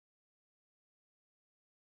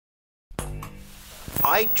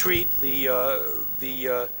I treat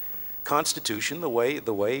the Constitution the way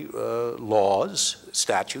laws,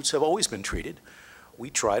 statutes have always been treated. We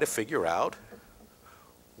try to figure out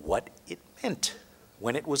what it meant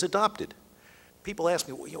when it was adopted. People ask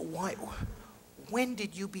me, well, you know, why? When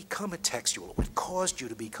did you become a textualist? What caused you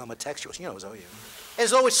to become a textualist? You know, as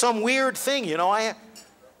though it's some weird thing. You know,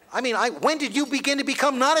 when did you begin to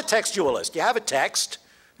become not a textualist? You have a text.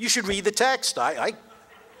 You should read the text.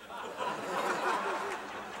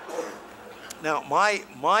 Now,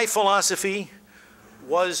 my philosophy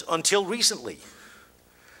was, until recently,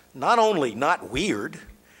 not only not weird,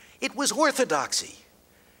 it was orthodoxy.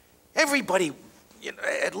 Everybody, you know,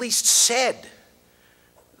 at least said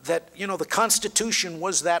that, you know, the Constitution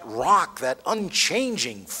was that rock, that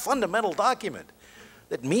unchanging, fundamental document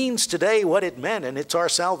that means today what it meant, and it's our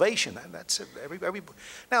salvation. And that's it.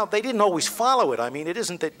 Now, they didn't always follow it. I mean, it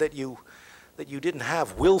isn't that you didn't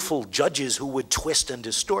have willful judges who would twist and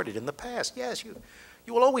distort it in the past. Yes, you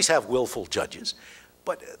will always have willful judges.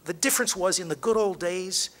 But the difference was, in the good old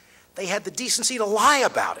days, they had the decency to lie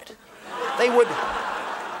about it. They would,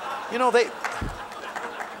 you know,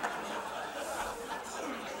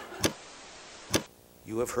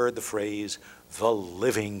 You have heard the phrase, the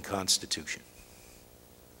living Constitution.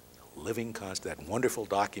 Living that wonderful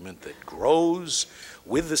document that grows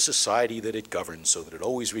with the society that it governs so that it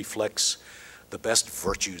always reflects the best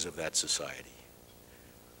virtues of that society.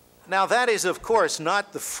 Now, that is, of course,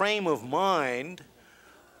 not the frame of mind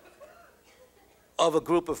of a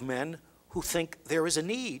group of men who think there is a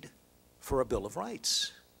need for a Bill of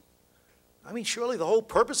Rights. I mean, surely the whole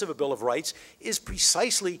purpose of a Bill of Rights is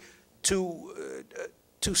precisely to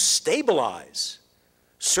stabilize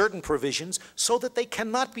certain provisions so that they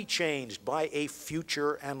cannot be changed by a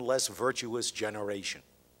future and less virtuous generation.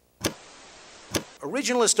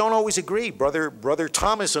 Originalists don't always agree. Brother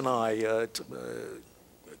Thomas and I,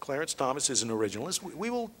 Clarence Thomas is an originalist.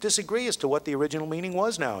 We will disagree as to what the original meaning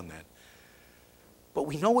was now and then. But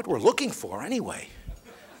we know what we're looking for anyway.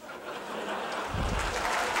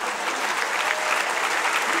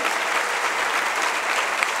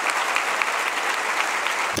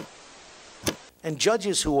 And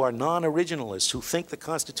judges who are non-originalists, who think the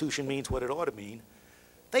Constitution means what it ought to mean,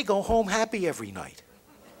 they go home happy every night.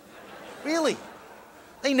 Really.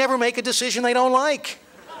 They never make a decision they don't like.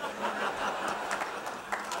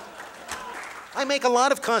 I make a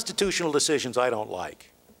lot of constitutional decisions I don't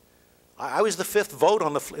like. I was the fifth vote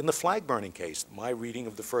in the flag burning case. My reading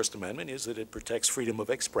of the First Amendment is that it protects freedom of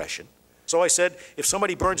expression. So I said, if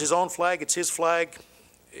somebody burns his own flag, it's his flag.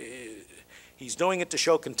 He's doing it to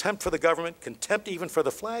show contempt for the government, contempt even for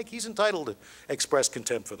the flag. He's entitled to express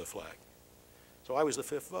contempt for the flag. So I was the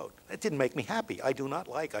fifth vote. That didn't make me happy. I do not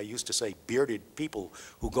like, I used to say, bearded people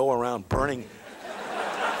who go around burning.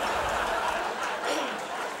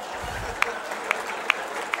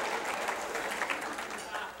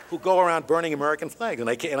 who go around burning American flags. And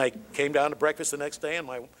I came down to breakfast the next day, and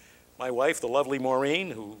my wife, the lovely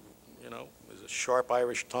Maureen, who, you know, is a sharp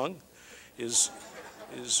Irish tongue, is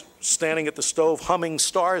standing at the stove humming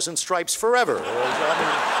Stars and Stripes Forever.